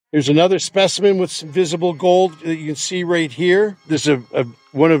Here's another specimen with some visible gold that you can see right here. This is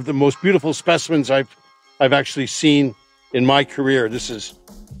one of the most beautiful specimens I've actually seen in my career. There's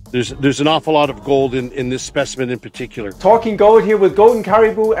an awful lot of gold in this specimen in particular. Talking gold here with Golden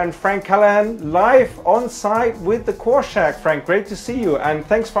Cariboo and Frank Callahan, live on site with the Core Shack. Frank, great to see you, and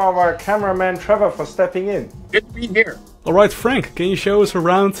thanks for our cameraman Trevor for stepping in. Good to be here. All right, Frank, can you show us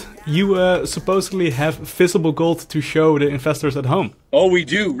around? You supposedly have visible gold to show the investors at home. Oh, we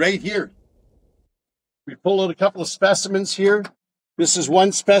do, right here. We pulled out a couple of specimens here. This is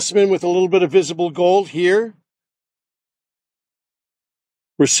one specimen with a little bit of visible gold here.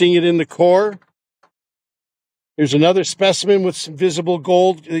 We're seeing it in the core. Here's another specimen with some visible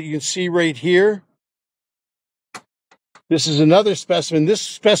gold that you can see right here. This is another specimen. This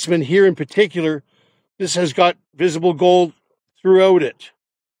specimen here in particular, this has got visible gold throughout it.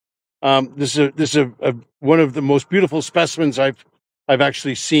 This is one of the most beautiful specimens I've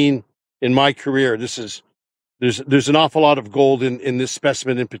actually seen in my career. There's an awful lot of gold in this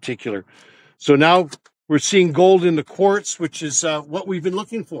specimen in particular. So now we're seeing gold in the quartz, which is what we've been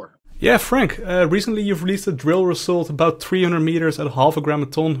looking for. Yeah, Frank, recently you've released a drill result about 300 meters at half a gram a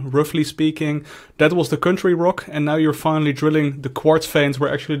ton, roughly speaking. That was the country rock, and now you're finally drilling the quartz veins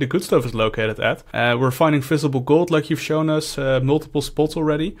where actually the good stuff is located at. We're finding visible gold like you've shown us, multiple spots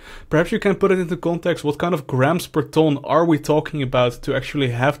already. Perhaps you can put it into context, what kind of grams per ton are we talking about to actually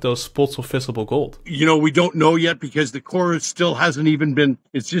have those spots of visible gold? You know, we don't know yet because the core still hasn't even been,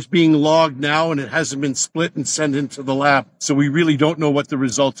 it's just being logged now and it hasn't been split and sent into the lab. So we really don't know what the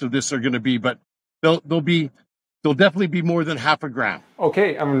results of this are going to be, but they'll definitely be more than half a gram.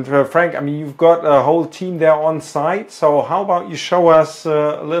 Okay, Frank, you've got a whole team there on site, so how about you show us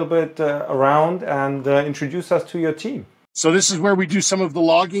a little bit around and introduce us to your team? So this is where we do some of the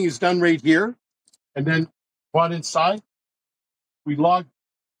logging is done right here, and then brought inside. We log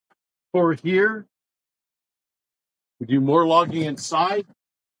for here. We do more logging inside.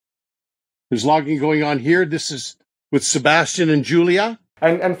 There's logging going on here. This is with Sebastian and Julia.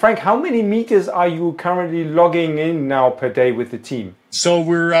 And Frank, how many meters are you currently logging in now per day with the team? So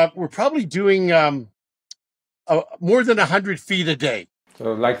we're probably doing more than 100 feet a day.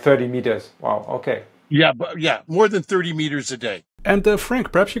 So like 30 meters. Wow. Okay. Yeah, more than 30 meters a day. And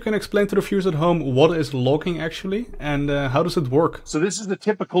Frank, perhaps you can explain to the viewers at home what is logging actually and how does it work? So this is the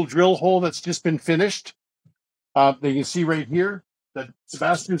typical drill hole that's just been finished. That you can see right here that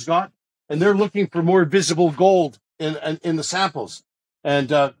Sebastian's got, and they're looking for more visible gold in the samples. And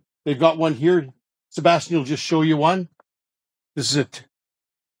they've got one here. Sebastian will just show you one. This is it.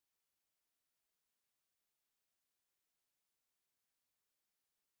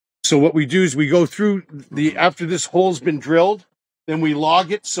 So what we do is we go through after this hole's been drilled, then we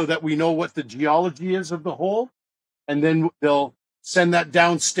log it so that we know what the geology is of the hole. And then they'll send that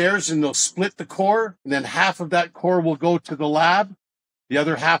downstairs and they'll split the core. And then half of that core will go to the lab. The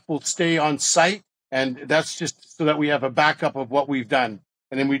other half will stay on site. And that's just so that we have a backup of what we've done.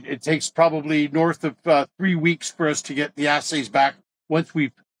 And then it takes probably north of 3 weeks for us to get the assays back once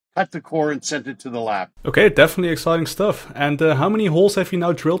we've cut the core and sent it to the lab. Okay, definitely exciting stuff. And how many holes have you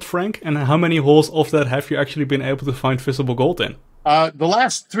now drilled, Frank? And how many holes of that have you actually been able to find visible gold in? The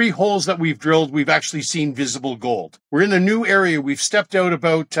last 3 holes that we've drilled, we've actually seen visible gold. We're in a new area. We've stepped out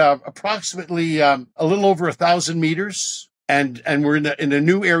about approximately a little over 1,000 meters. And we're in a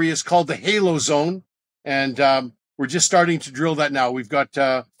new area. It's called the Halo Zone. And we're just starting to drill that now. We've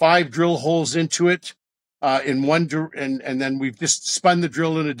got 5 drill holes into it in one, and then we've just spun the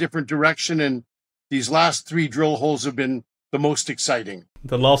drill in a different direction. And these last 3 drill holes have been the most exciting.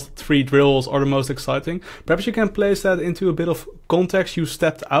 The last 3 drills are the most exciting. Perhaps you can place that into a bit of context. You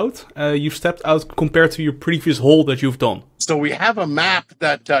stepped out. You've stepped out compared to your previous hole that you've done. So we have a map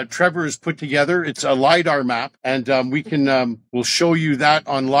that Trevor has put together. It's a LiDAR map, and we'll show you that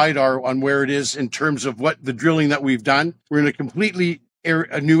on LiDAR on where it is in terms of what the drilling that we've done. We're in a completely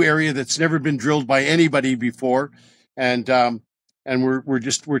a new area that's never been drilled by anybody before, and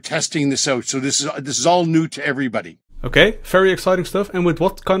we're testing this out. So this is all new to everybody. Okay, very exciting stuff. And with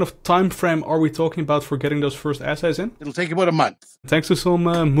what kind of time frame are we talking about for getting those first assays in? It'll take about a month. Thanks to some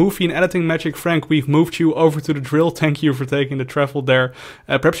movie and editing magic, Frank, we've moved you over to the drill. Thank you for taking the travel there.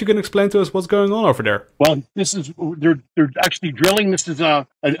 Perhaps you can explain to us what's going on over there. Well, they're actually drilling. This is a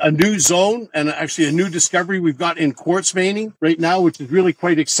new zone and actually a new discovery we've got in quartz veining right now, which is really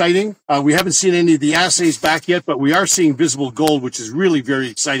quite exciting. We haven't seen any of the assays back yet, but we are seeing visible gold, which is really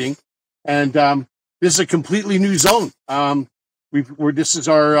very exciting. And this is a completely new zone. This is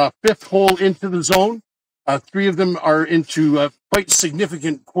our 5th hole into the zone. 3 of them are into quite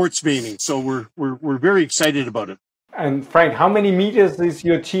significant quartz veining, so we're very excited about it. And Frank, how many meters is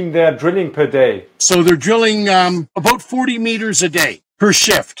your team there drilling per day? So they're drilling about 40 meters a day per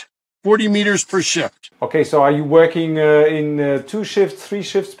shift. 40 meters per shift. Okay, so are you working in 2 shifts, 3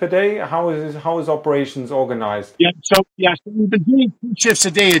 shifts per day? How is operations organized? So we've been doing 2 shifts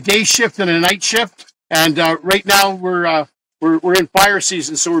a day shift and a night shift. And right now we're in fire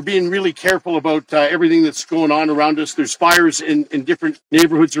season, so we're being really careful about everything that's going on around us. There's fires in different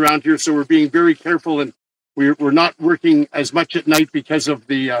neighborhoods around here, so we're being very careful, and we're not working as much at night because of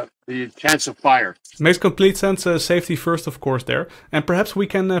the chance of fire. Makes complete sense. Safety first, of course, there. And perhaps we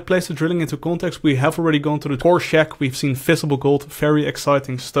can place the drilling into context. We have already gone to the core shack. We've seen visible gold. Very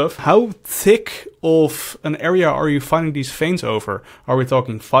exciting stuff. How thick of an area are you finding these veins over? Are we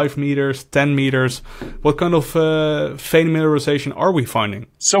talking 5 meters, 10 meters? What kind of vein mineralization are we finding?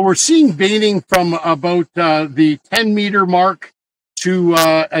 So we're seeing veining from about the 10-meter mark to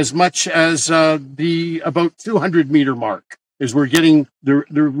as much as the about 200-meter mark. Is we're getting, they're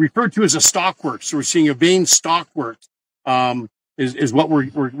referred to as a stockwork. So we're seeing a vein stockwork is what we're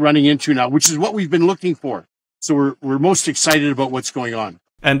running into now, which is what we've been looking for. So we're most excited about what's going on.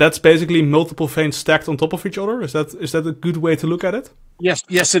 And that's basically multiple veins stacked on top of each other? Is that a good way to look at it?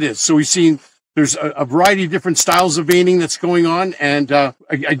 Yes, it is. So we've seen there's a variety of different styles of veining that's going on. And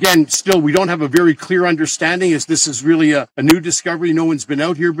again, still, we don't have a very clear understanding, as this is really a new discovery. No one's been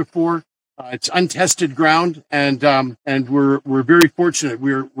out here before. It's untested ground, and we're very fortunate.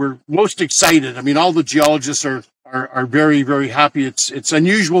 We're most excited. I mean, all the geologists are very, very happy. It's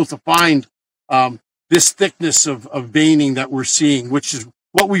unusual to find this thickness of veining that we're seeing, which is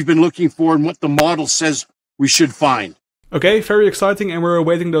what we've been looking for and what the model says we should find. Okay, very exciting, and we're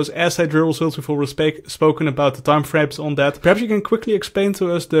awaiting those assay drill results. We've already spoken about the time frames on that. Perhaps you can quickly explain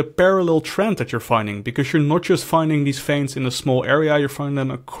to us the parallel trend that you're finding, because you're not just finding these veins in a small area, you're finding them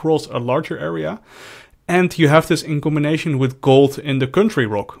across a larger area. And you have this in combination with gold in the country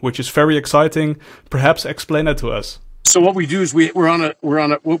rock, which is very exciting. Perhaps explain that to us. So what we do is we're on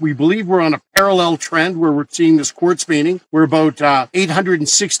a what we believe we're on a parallel trend where we're seeing this quartz veining. We're about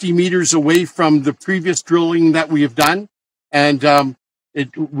 860 meters away from the previous drilling that we have done. And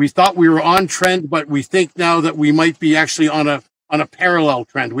we thought we were on trend, but we think now that we might be actually on a parallel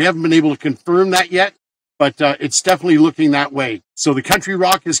trend. We haven't been able to confirm that yet, but it's definitely looking that way. So the country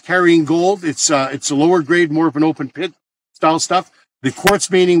rock is carrying gold. It's a lower grade, more of an open pit style stuff. The quartz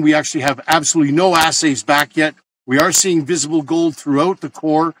veining, we actually have absolutely no assays back yet. We are seeing visible gold throughout the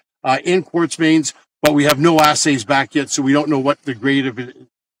core in quartz veins, but we have no assays back yet, so we don't know what the grade of it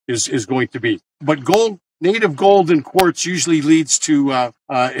is going to be. But gold. Native gold in quartz usually leads to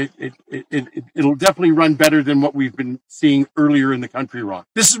it'll definitely run better than what we've been seeing earlier in the country rock.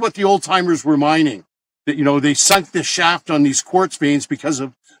 This is what the old timers were mining. That they sunk the shaft on these quartz veins because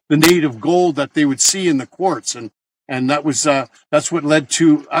of the native gold that they would see in the quartz, and that was that's what led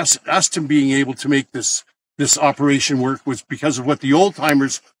to us to being able to make this operation work, was because of what the old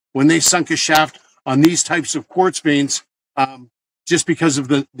timers, when they sunk a shaft on these types of quartz veins. Just because of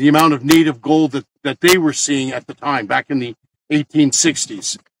the amount of native gold that they were seeing at the time, back in the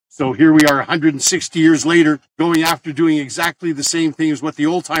 1860s. So here we are 160 years later, going after doing exactly the same thing as what the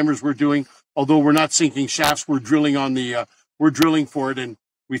old timers were doing. Although we're not sinking shafts, we're drilling we're drilling for it, and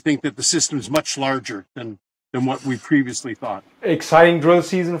we think that the system is much larger than what we previously thought. Exciting drill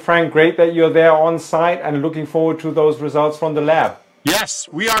season, Frank. Great that you're there on site, and looking forward to those results from the lab. Yes,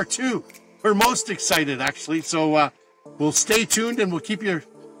 we are too. We're most excited, actually. So we'll stay tuned, and we'll keep you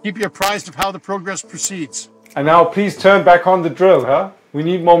apprised of how the progress proceeds. And now please turn back on the drill, huh? We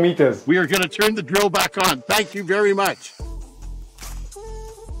need more meters. We are going to turn the drill back on. Thank you very much.